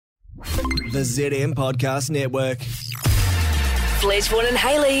The ZM Podcast Network. Fletch, Vaughan and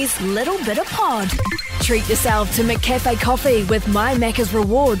Hayley's Little Bitta Pod. Treat yourself to McCafe coffee with My Macca's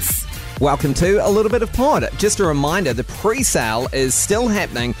Rewards. Welcome to A Little Bit of Pod. Just a reminder, the pre-sale is still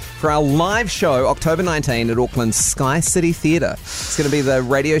happening for our live show October 19 at Auckland's Sky City Theatre. It's going to be the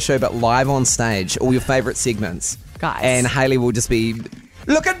radio show but live on stage, all your favourite segments. Guys. And Hayley will just be,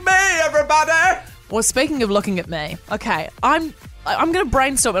 look at me, everybody! Well, speaking of looking at me, okay, I'm going to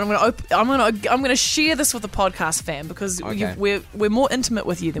brainstorm and I'm going to share this with the podcast fan because Okay. we're more intimate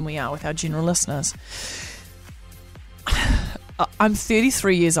with you than we are with our general listeners. I'm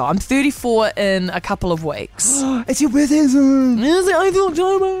 33 years old. I'm 34 in a couple of weeks. It's your birthday soon! Is it 8th of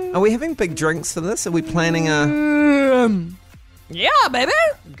October? Are we having big drinks for this? Are we planning a... Yeah, baby.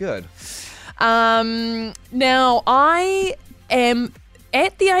 Good. Now, I am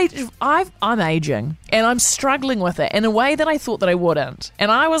at the age of... I'm aging, and I'm struggling with it in a way that I thought that I wouldn't.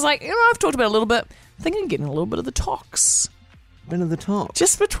 And I was like, I've talked about it a little bit. I think I'm getting a little bit of the tox. Bit of the top.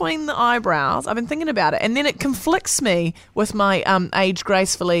 Just between the eyebrows. I've been thinking about it. And then it conflicts me with my age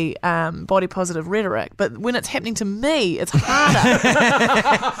gracefully body positive rhetoric. But when it's happening to me, it's harder.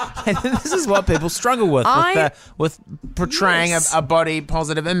 This is what people struggle with portraying a body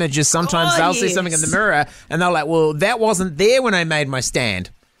positive image. Is sometimes they'll see something in the mirror and they're like, well, that wasn't there when I made my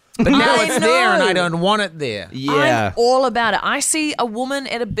stand. But now it's there and I don't want it there. Yeah. I'm all about it. I see a woman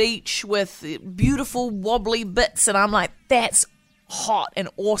at a beach with beautiful wobbly bits and I'm like, that's hot and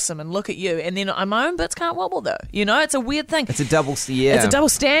awesome and look at you. And then my own bits can't wobble though. You know, it's a weird thing. It's a double standard. It's a double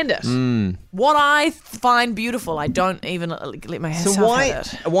standard. What I find beautiful, I don't even let myself have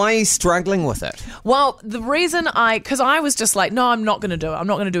it. Why are you struggling with it? Well, the reason because I was just like, no, I'm not going to do it. I'm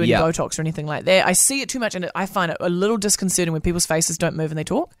not going to do any Botox or anything like that. I see it too much and I find it a little disconcerting when people's faces don't move and they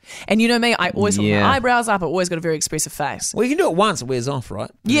talk. And you know me, I always put my eyebrows up. I always got a very expressive face. Well, you can do it once, it wears off,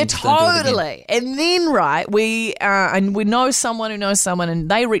 right? Yeah, totally. And then, right, we know someone who knows someone and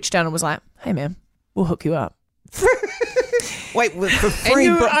they reached out and was like, hey, man, we'll hook you up. Wait, for free?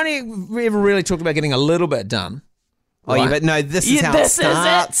 And you only ever really talked about getting a little bit done. Oh, yeah, but no, this is how it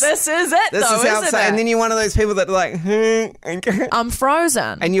starts. This is it, This though, is how it isn't starts. it? And then you're one of those people that are like, I'm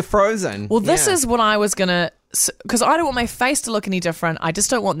frozen. and you're frozen. Well, this is what I was going to... Because I don't want my face to look any different. I just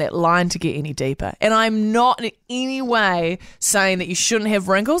don't want that line to get any deeper. And I'm not in any way saying that you shouldn't have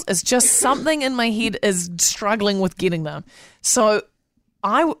wrinkles. It's just something in my head is struggling with getting them. So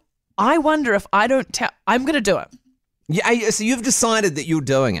I wonder if I don't tell... I'm going to do it. Yeah, so you've decided that you're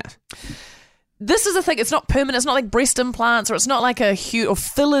doing it. This is the thing. It's not permanent. It's not like breast implants or it's not like a huge... Or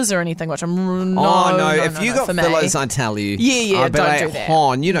fillers or anything, which I'm... No, if you got fillers, I tell you. Yeah, I'd be don't like, do that.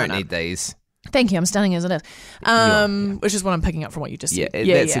 Hon, you don't need these. Thank you. I'm stunning as it is. Which is what I'm picking up from what you just said.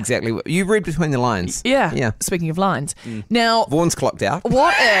 That's exactly what... You read between the lines. Yeah. Speaking of lines. Now... Vaughan's clocked out.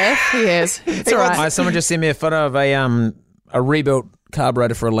 What if... He is. It's all right. Someone just sent me a photo of a rebuilt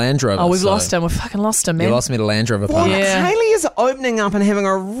carburetor for a Land Rover. Oh, we've lost him. We've fucking lost him, man. You lost me to Land Rover. Well, Yeah. Hayley is opening up and having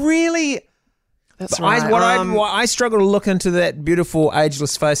a really... That's right. I struggle to look into that beautiful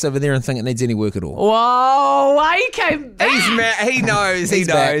ageless face over there and think it needs any work at all. Whoa, why he came back? He knows. He He's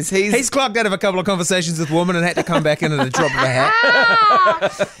back. knows. He's clocked out of a couple of conversations with women and had to come back in at the drop of a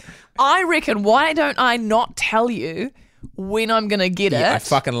hat. I reckon, why don't I not tell you when I'm going to get Yeah, I it?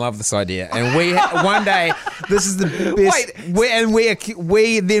 fucking love this idea. And we one day, this is the best.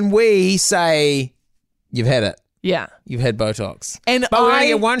 We say, you've had it. Yeah. You've had Botox. And But we're going to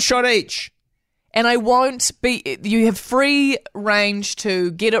get one shot each. And I won't be... You have free range to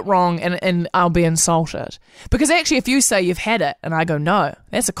get it wrong and I'll be insulted. Because actually, if you say you've had it and I go, no,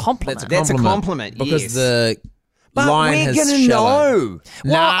 that's a compliment. That's a compliment, Because yes. the But line we're has going to shallow. know.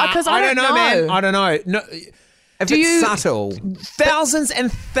 Well, because I don't know, man. I don't know. No, If it's subtle. thousands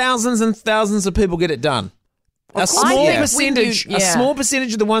and thousands and thousands of people get it done. A small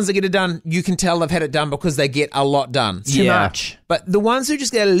percentage of the ones that get it done, you can tell they've had it done because they get a lot done. Too much. But the ones who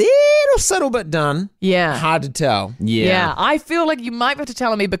just get a little subtle bit done, Yeah. hard to tell. Yeah. I feel like you might have to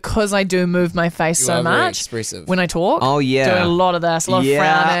tell me because I do move my face so are very much expressive. when I talk. Oh, yeah. Doing a lot of this, a lot Yeah.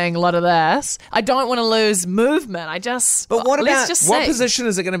 of frowning, a lot of this. I don't want to lose movement. But what let's about- just What see. position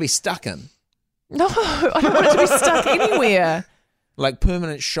is it going to be stuck in? No, I don't want it to be stuck anywhere. Like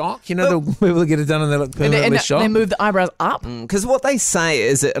permanent shock? You know the people that get it done and they look permanently And shocked? they move the eyebrows up. Because what they say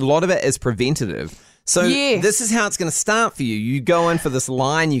is that a lot of it is preventative. So Yes. this is how it's going to start for you. You go in for this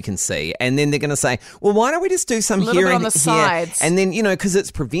line you can see, and then they're going to say, well, why don't we just do some Little here bit and on the here? sides. And then, because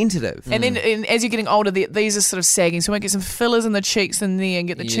it's preventative. And then as you're getting older, these are sort of sagging. So we might get some fillers in the cheeks and there and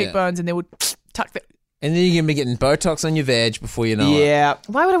get the cheekbones and they will tuck that. And then you're going to be getting Botox on your vag before you know it. Yeah.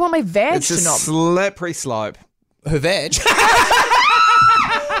 Why would I want my vag It's a to not? slippery slope. Her vag?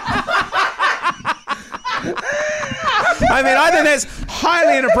 I mean, I think that's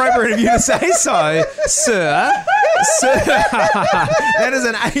highly inappropriate of you to say so, sir. Sir. That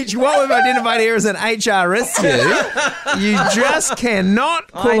is what we've identified here as an HR issue. You just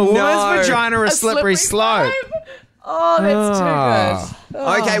cannot call a woman's vagina a slippery slope. Oh, that's too good.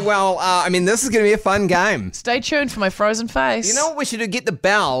 Oh. Okay, well, I mean, this is going to be a fun game. Stay tuned for my frozen face. You know what we should do? Get the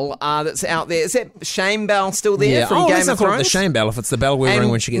bell that's out there. Is that shame bell still there from Game of Thrones? Let's not call it the shame bell if it's the bell we ring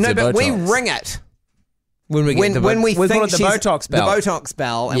when she gets her Botox. No, but we ring it. When we call it the Botox bell. The Botox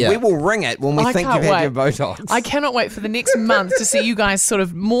bell, and we will ring it when we think you've had your Botox. I cannot wait for the next month to see you guys sort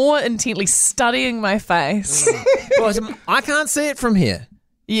of more intently studying my face. Well, I can't see it from here.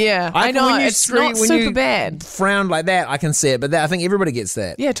 Yeah, I know. It's not super bad. Frown like that, I can see it, but I think everybody gets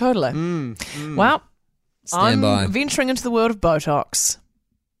that. Yeah, totally. Well, Stand by. I'm venturing into the world of Botox.